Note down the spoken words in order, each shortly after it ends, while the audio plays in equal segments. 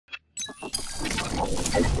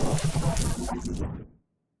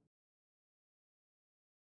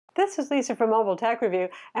This is Lisa from MobileTechReview,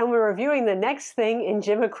 and we're reviewing the next thing in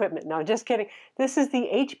gym equipment. No, just kidding. This is the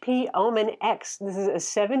HP Omen X. This is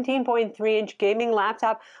a 17.3-inch gaming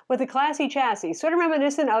laptop with a classy chassis, sort of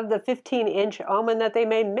reminiscent of the 15-inch Omen that they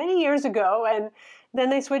made many years ago, and then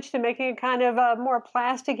they switched to making a kind of a more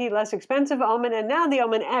plasticky, less expensive Omen, and now the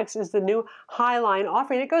Omen X is the new high-line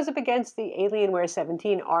offering. It goes up against the Alienware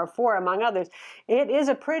 17R4, among others. It is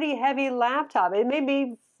a pretty heavy laptop. It may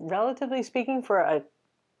be, relatively speaking, for a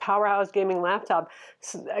powerhouse gaming laptop,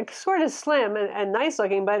 sort of slim and nice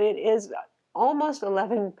looking, but it is almost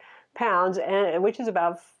 11 pounds, which is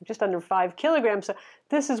about just under 5 kilograms. So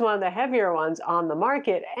this is one of the heavier ones on the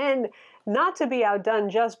market, and not to be outdone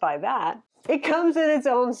just by that, it comes in its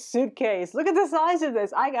own suitcase. Look at the size of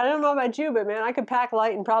this. I don't know about you, but man, I could pack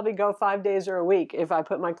light and probably go 5 days or a week if I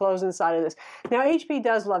put my clothes inside of this. Now, HP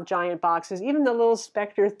does love giant boxes. Even the little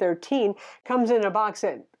Spectre 13 comes in a box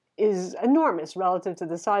that is enormous relative to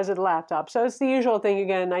the size of the laptop. So it's the usual thing. You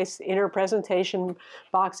get a nice inner presentation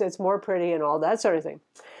box that's more pretty and all that sort of thing.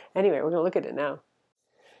 Anyway, we're going to look at it now.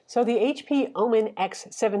 So the HP Omen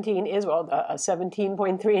X17 is, well, a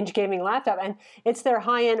 17.3-inch gaming laptop, and it's their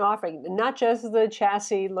high-end offering. Not just the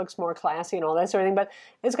chassis looks more classy and all that sort of thing, but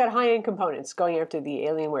it's got high-end components going after the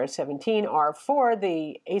Alienware 17R4,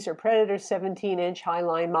 the Acer Predator 17-inch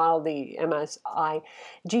high-line model, the MSI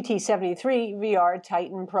GT73 VR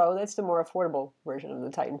Titan Pro. That's the more affordable version of the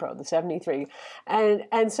Titan Pro, the 73,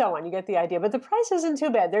 and so on. You get the idea. But the price isn't too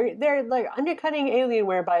bad. They're like undercutting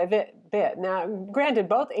Alienware by a bit. Now, granted,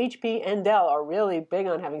 both HP and Dell are really big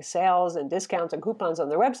on having sales and discounts and coupons on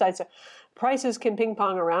their websites, so prices can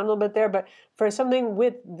ping-pong around a little bit there, but for something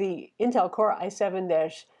with the Intel Core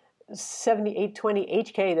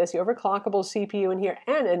i7-7820HK, that's the overclockable CPU in here,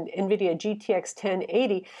 and an NVIDIA GTX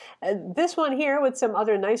 1080, this one here with some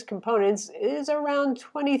other nice components is around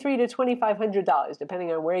 $2,300 to $2,500,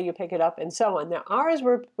 depending on where you pick it up and so on. Now, ours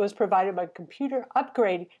was provided by Computer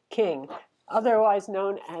Upgrade King, otherwise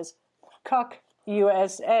known as Cuck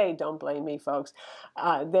USA. Don't blame me, folks.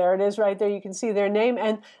 There it is right there. You can see their name,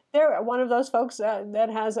 and they're one of those folks that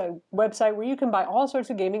has a website where you can buy all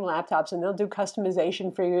sorts of gaming laptops, and they'll do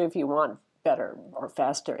customization for you if you want better or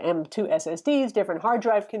faster M.2 SSDs, different hard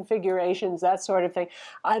drive configurations, that sort of thing.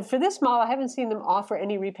 For this model, I haven't seen them offer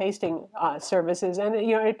any repasting services, and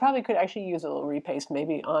it probably could actually use a little repaste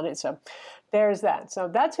maybe on it. So there's that. So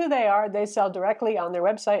that's who they are. They sell directly on their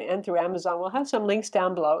website and through Amazon. We'll have some links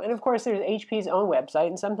down below. And of course, there's HP's own website,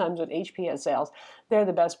 and sometimes when HP has sales, they're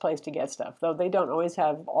the best place to get stuff, though they don't always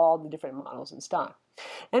have all the different models in stock.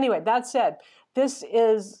 Anyway, that said, this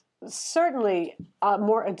is certainly a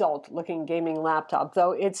more adult-looking gaming laptop,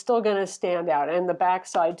 though it's still going to stand out, and the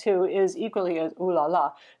backside, too, is equally as ooh la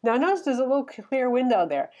la. Now, notice there's a little clear window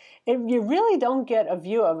there. You really don't get a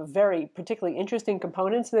view of very particularly interesting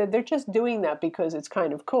components. They're just doing that because it's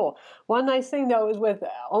kind of cool. One nice thing, though, is with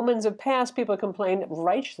Omens of past, people complained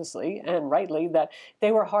righteously and rightly that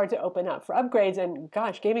they were hard to open up for upgrades, and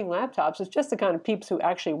gosh, gaming laptops is just the kind of peeps who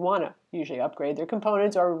actually want to usually upgrade their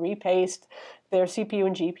components or repaste their CPU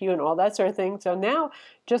and GPU and all that sort of thing. So now,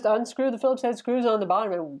 just unscrew the Phillips head screws on the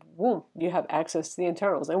bottom and boom, you have access to the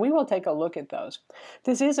internals. And we will take a look at those.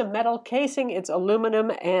 This is a metal casing. It's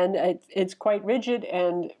aluminum, and it's quite rigid,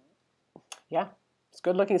 and yeah, it's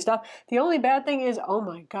good looking stuff. The only bad thing is, oh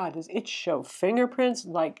my God, does it show fingerprints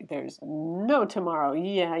like there's no tomorrow.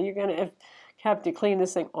 Yeah, you're going to have to clean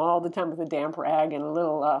this thing all the time with a damp rag and a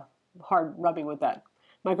little hard rubbing with that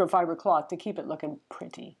microfiber cloth to keep it looking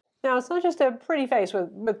pretty. Now, it's not just a pretty face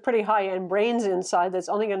with pretty high-end brains inside that's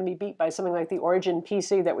only going to be beat by something like the Origin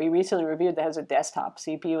PC that we recently reviewed that has a desktop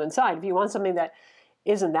CPU inside. If you want something that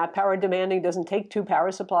isn't that power demanding, doesn't take 2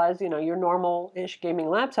 power supplies, your normal-ish gaming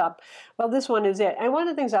laptop, well, this one is it. And one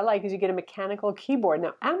of the things I like is you get a mechanical keyboard.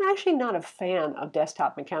 Now, I'm actually not a fan of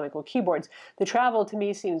desktop mechanical keyboards. The travel to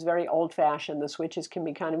me seems very old-fashioned. The switches can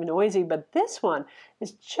be kind of noisy, but this one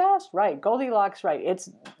is just right, Goldilocks right.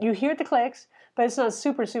 You hear the clicks, but it's not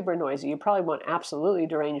super, super noisy. You probably won't absolutely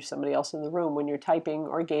derange somebody else in the room when you're typing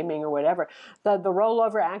or gaming or whatever. The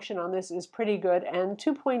rollover action on this is pretty good, and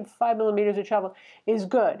 2.5 millimeters of travel is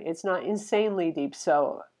good. It's not insanely deep,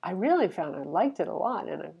 so I really found I liked it a lot,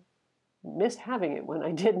 and I missed having it when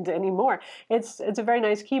I didn't anymore. It's a very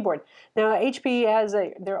nice keyboard. Now, HP has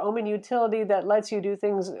their Omen utility that lets you do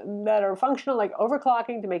things that are functional, like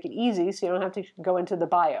overclocking to make it easy, so you don't have to go into the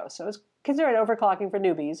BIOS. So it's considered overclocking for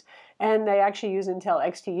newbies, and they actually use Intel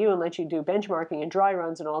XTU and let you do benchmarking and dry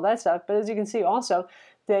runs and all that stuff. But as you can see also,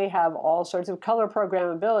 They have all sorts of color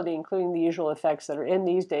programmability, including the usual effects that are in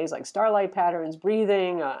these days, like starlight patterns,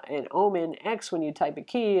 breathing, an Omen X. When you type a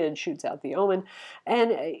key, it shoots out the Omen.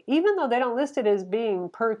 And even though they don't list it as being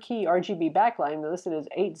per key RGB backlighting, they list it as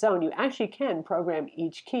 8-zone, you actually can program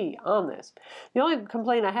each key on this. The only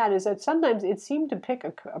complaint I had is that sometimes it seemed to pick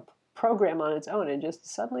a program on its own and just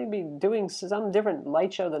suddenly be doing some different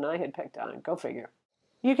light show than I had picked on. Go figure.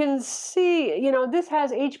 You can see, you know, this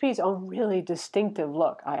has HP's own really distinctive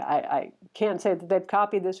look. I can't say that they've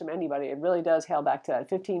copied this from anybody. It really does hail back to that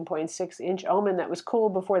 15.6-inch Omen that was cool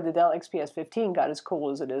before the Dell XPS 15 got as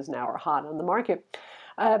cool as it is now, or hot on the market.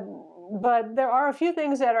 But there are a few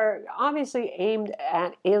things that are obviously aimed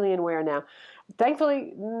at Alienware now.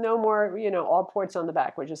 Thankfully, no more, you know, all ports on the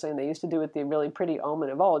back, which is something they used to do with the really pretty Omen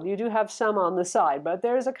of old. You do have some on the side, but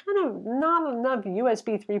there's a kind of not enough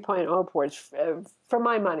USB 3.0 ports for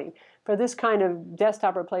my money for this kind of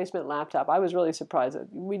desktop replacement laptop. I was really surprised that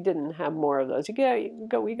we didn't have more of those. You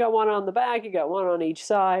got one on the back, you got one on each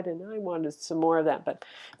side, and I wanted some more of that. But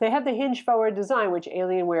they have the hinge forward design, which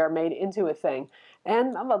Alienware made into a thing.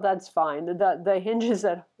 And, well, that's fine. The hinges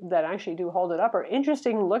that actually do hold it up are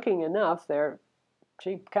interesting looking enough. They're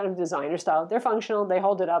cheap, kind of designer style. They're functional. They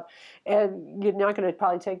hold it up. And you're not going to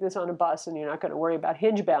probably take this on a bus, and you're not going to worry about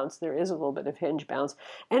hinge bounce. There is a little bit of hinge bounce.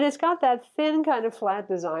 And it's got that thin kind of flat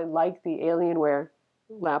design like the Alienware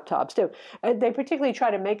laptops do. They particularly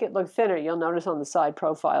try to make it look thinner. You'll notice on the side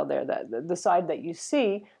profile there that the side that you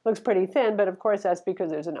see looks pretty thin, but of course that's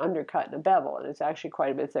because there's an undercut and a bevel, and it's actually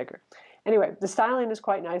quite a bit thicker. Anyway, the styling is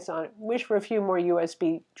quite nice on it. Wish for a few more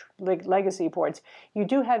USB legacy ports. You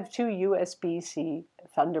do have 2 USB-C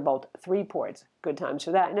Thunderbolt 3 ports. Good times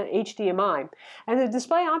for that. And an HDMI. And the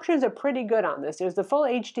display options are pretty good on this. There's the full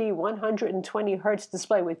HD 120 Hz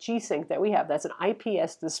display with G-Sync that we have. That's an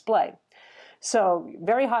IPS display. So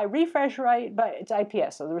very high refresh rate, but it's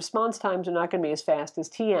IPS, so the response times are not going to be as fast as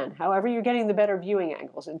TN. However, you're getting the better viewing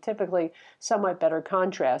angles and typically somewhat better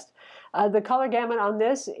contrast. The color gamut on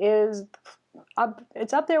this is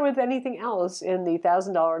it's up there with anything else in the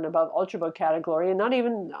 $1,000 and above Ultrabook category, and not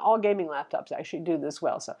even all gaming laptops actually do this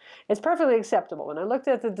well. So it's perfectly acceptable. When I looked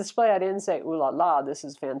at the display, I didn't say, ooh la la, this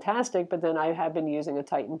is fantastic, but then I have been using a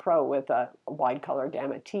Titan Pro with a wide color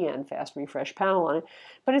gamut TN fast refresh panel on it,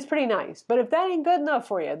 but it's pretty nice. But if that ain't good enough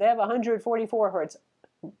for you, they have a 144 Hz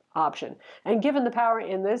option. And given the power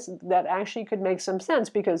in this, that actually could make some sense,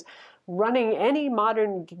 because running any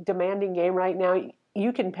modern demanding game right now,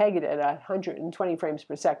 you can peg it at 120 frames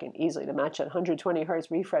per second easily to match that 120 Hz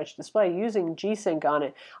refresh display using G-Sync on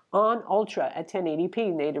it on Ultra at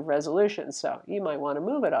 1080p native resolution. So you might want to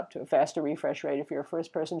move it up to a faster refresh rate if you're a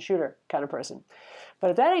first-person shooter kind of person.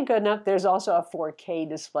 But if that ain't good enough, there's also a 4K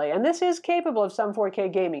display. And this is capable of some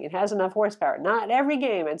 4K gaming. It has enough horsepower. Not every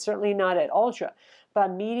game, and certainly not at Ultra.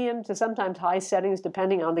 But medium to sometimes high settings,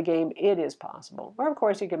 depending on the game, it is possible. Or, of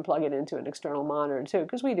course, you can plug it into an external monitor, too,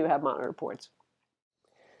 because we do have monitor ports.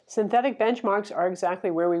 Synthetic benchmarks are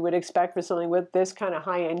exactly where we would expect for something with this kind of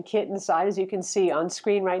high-end kit inside, as you can see on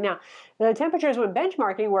screen right now. The temperatures when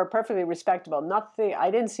benchmarking were perfectly respectable.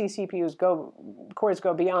 I didn't see cores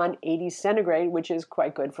go beyond 80 centigrade, which is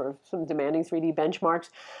quite good for some demanding 3D benchmarks.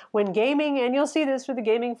 When gaming, and you'll see this for the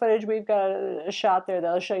gaming footage, we've got a shot there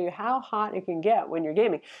that'll show you how hot it can get when you're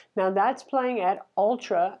gaming. Now that's playing at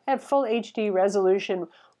Ultra, at full HD resolution,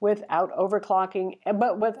 without overclocking,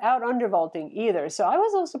 but without undervolting either. So I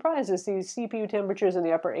was a little surprised to see CPU temperatures in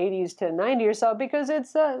the upper 80s to 90 or so, because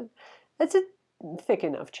it's a thick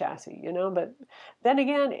enough chassis, you know. But then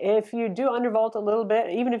again, if you do undervolt a little bit,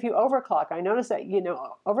 even if you overclock, I noticed that, you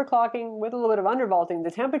know, overclocking with a little bit of undervolting, the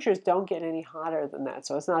temperatures don't get any hotter than that,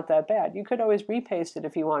 so it's not that bad. You could always repaste it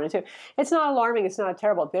if you wanted to. It's not alarming, it's not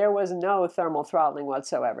terrible. There was no thermal throttling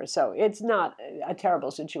whatsoever, so it's not a terrible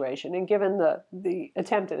situation. And given the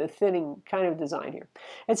attempt at a thinning kind of design here,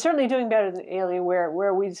 it's certainly doing better than Alienware,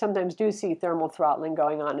 where we sometimes do see thermal throttling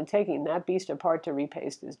going on, and taking that beast apart to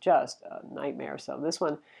repaste is just a nightmare. So this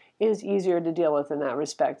one is easier to deal with in that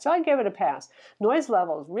respect. So I'd give it a pass. Noise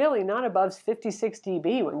levels, really not above 56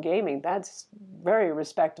 dB when gaming. That's very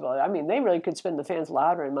respectable. I mean, they really could spin the fans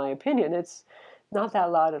louder, in my opinion. It's not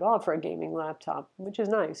that loud at all for a gaming laptop, which is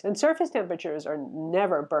nice. And surface temperatures are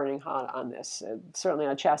never burning hot on this. Certainly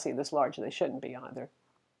on a chassis this large, they shouldn't be either.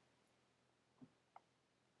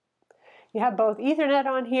 You have both Ethernet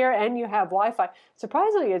on here, and you have Wi-Fi.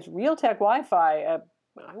 Surprisingly, it's Realtek Wi-Fi.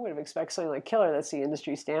 I would have expected something like Killer, that's the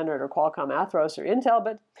industry standard, or Qualcomm Athros or Intel,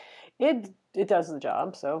 but it does the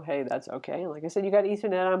job, so hey, that's okay. Like I said, you got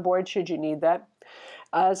Ethernet on board should you need that.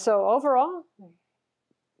 So overall,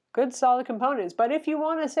 good solid components. But if you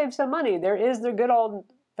want to save some money, there is the good old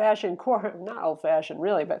old-fashioned Core, not old-fashioned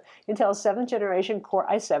really, but Intel 7th generation Core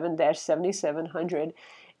i7-7700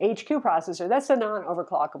 HQ processor. That's the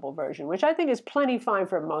non-overclockable version, which I think is plenty fine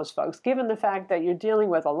for most folks, given the fact that you're dealing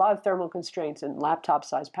with a lot of thermal constraints in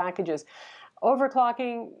laptop-sized packages.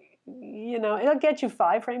 Overclocking, you know, it'll get you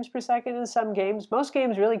 5 frames per second in some games. Most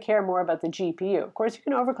games really care more about the GPU. Of course, you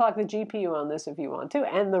can overclock the GPU on this if you want to,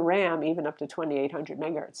 and the RAM, even up to 2800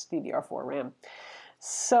 megahertz DDR4 RAM.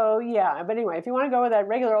 So yeah, but anyway, if you want to go with that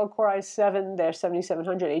regular old Core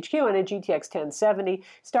i7-7700 HQ and a GTX 1070,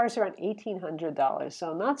 starts around $1,800.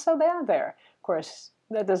 So not so bad there. Of course,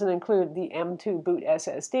 that doesn't include the M.2 boot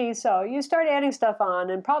SSD. So you start adding stuff on,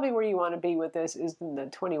 and probably where you want to be with this is in the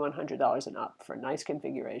 $2,100 and up for nice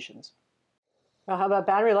configurations. Well, how about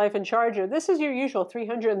battery life and charger? This is your usual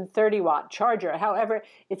 330-watt charger. However,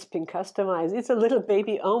 it's been customized. It's a little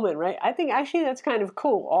baby Omen, right? I think actually that's kind of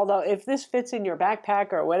cool. Although if this fits in your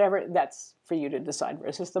backpack or whatever, that's for you to decide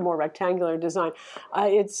versus the more rectangular design.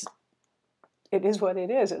 It is what it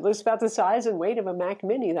is. It looks about the size and weight of a Mac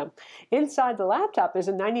Mini, though. Inside the laptop, there's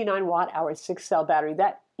a 99-watt-hour 6-cell battery.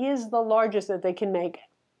 That is the largest that they can make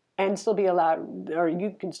and still be allowed, or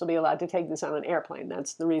you can still be allowed to take this on an airplane.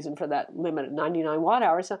 That's the reason for that limit at 99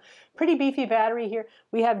 watt-hours. So pretty beefy battery here.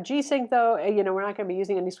 We have G-Sync, though. You know, we're not going to be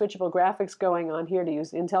using any switchable graphics going on here to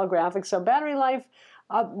use Intel graphics. So battery life,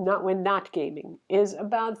 not when not gaming, is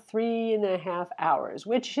about 3.5 hours,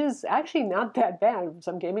 which is actually not that bad.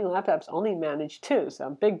 Some gaming laptops only manage 2, so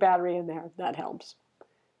big battery in there, that helps.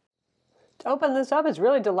 To open this up, it's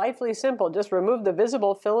really delightfully simple. Just remove the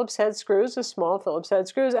visible Phillips head screws, the small Phillips head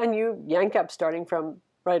screws, and you yank up starting from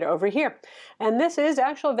right over here. And this is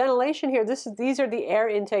actual ventilation here. These are the air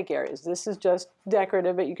intake areas. This is just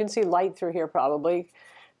decorative, but you can see light through here probably.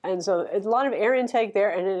 And so it's a lot of air intake there,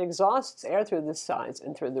 and it exhausts air through the sides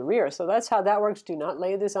and through the rear. So that's how that works. Do not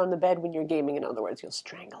lay this on the bed when you're gaming. In other words, you'll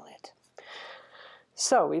strangle it.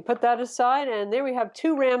 So we put that aside, and there we have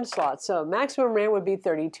 2 RAM slots. So maximum RAM would be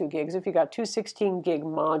 32 gigs if you got 2 16-gig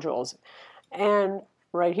modules. And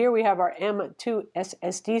right here we have our M.2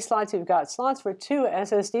 SSD slots. We've got slots for 2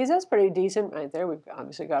 SSDs. That's pretty decent right there. We've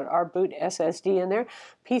obviously got our boot SSD in there.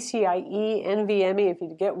 PCIe NVMe. If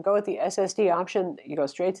you go with the SSD option, you go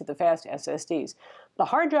straight to the fast SSDs. The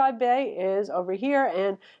hard drive bay is over here,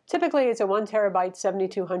 and typically it's a 1 terabyte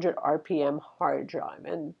 7200 RPM hard drive.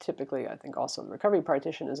 And typically, I think also the recovery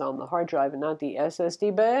partition is on the hard drive and not the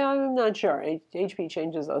SSD, but I'm not sure. HP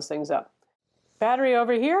changes those things up. Battery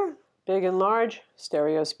over here, big and large.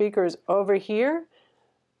 Stereo speakers over here.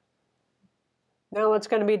 Now what's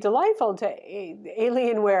going to be delightful to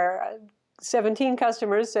Alienware 17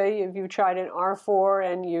 customers, say if you tried an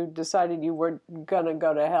R4 and you decided you were going to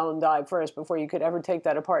go to hell and die first before you could ever take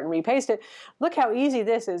that apart and repaste it, look how easy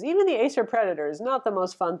this is. Even the Acer Predator is not the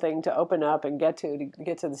most fun thing to open up and get to the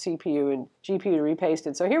CPU and GPU to repaste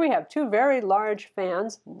it. So here we have 2 very large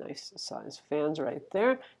fans, nice size fans right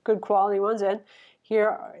there, good quality ones, and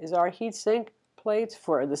here is our heatsink plates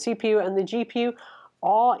for the CPU and the GPU.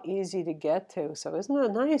 All easy to get to. So isn't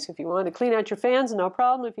that nice? If you want to clean out your fans, no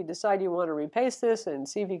problem. If you decide you want to repaste this and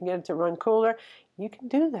see if you can get it to run cooler, you can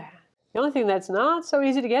do that. The only thing that's not so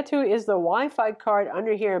easy to get to is the Wi-Fi card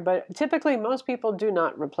under here, but typically most people do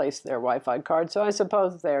not replace their Wi-Fi card, so I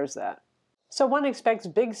suppose there's that. So one expects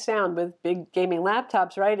big sound with big gaming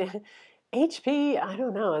laptops, right? HP, I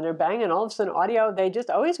don't know, and they're banging Olufsen audio. They just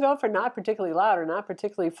always go for not particularly loud or not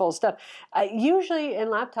particularly full stuff. Usually in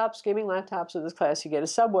laptops, gaming laptops of this class, you get a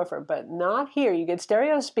subwoofer, but not here. You get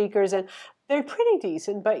stereo speakers, and they're pretty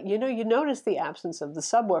decent, but you know, you notice the absence of the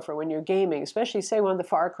subwoofer when you're gaming, especially say one of the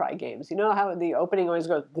Far Cry games. You know how the opening always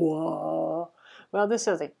goes, whoa. Well, this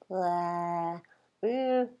sounds like, blah.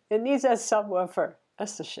 Yeah, it needs a subwoofer.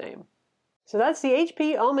 That's a shame. So that's the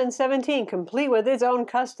HP Omen 17, complete with its own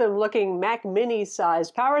custom-looking Mac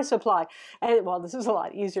Mini-sized power supply. And, well, this is a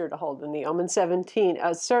lot easier to hold than the Omen 17,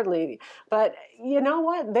 certainly. But you know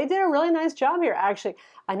what? They did a really nice job here, actually.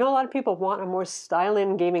 I know a lot of people want a more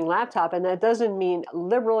stylish gaming laptop, and that doesn't mean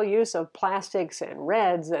liberal use of plastics and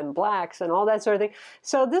reds and blacks and all that sort of thing.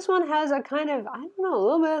 So this one has a kind of, I don't know, a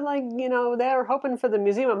little bit like, you know, they're hoping for the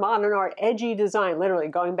Museum of Modern Art, edgy design, literally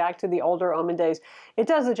going back to the older Omen days. It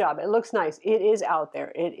does the job. It looks nice. It is out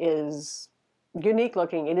there. It is unique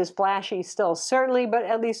looking. It is flashy still, certainly, but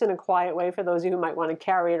at least in a quiet way for those of you who might want to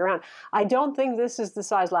carry it around. I don't think this is the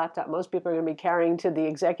size laptop most people are going to be carrying to the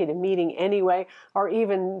executive meeting anyway, or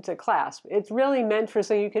even to class. It's really meant for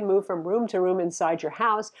so you can move from room to room inside your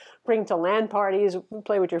house. bring to LAN parties,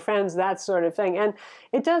 play with your friends, that sort of thing. And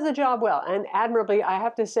it does the job well and admirably. I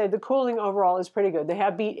have to say the cooling overall is pretty good. They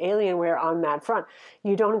have beat Alienware on that front.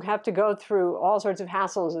 You don't have to go through all sorts of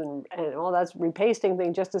hassles and all that repasting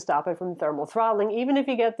thing just to stop it from thermal throttling, even if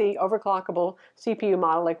you get the overclockable CPU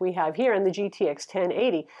model like we have here in the GTX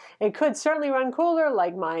 1080. It could certainly run cooler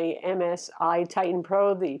like my MSI Titan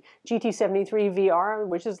Pro, the GT73 VR,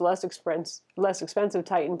 which is less expensive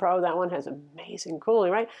Titan Pro. That one has amazing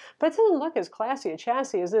cooling, right? But it doesn't look as classy a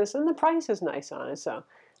chassis as this, and the price is nice on it. So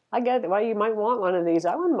I get why you might want one of these.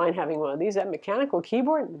 I wouldn't mind having one of these. That mechanical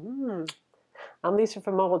keyboard. I'm Lisa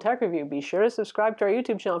from Mobile Tech Review. Be sure to subscribe to our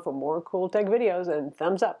YouTube channel for more cool tech videos, and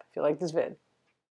thumbs up if you like this vid.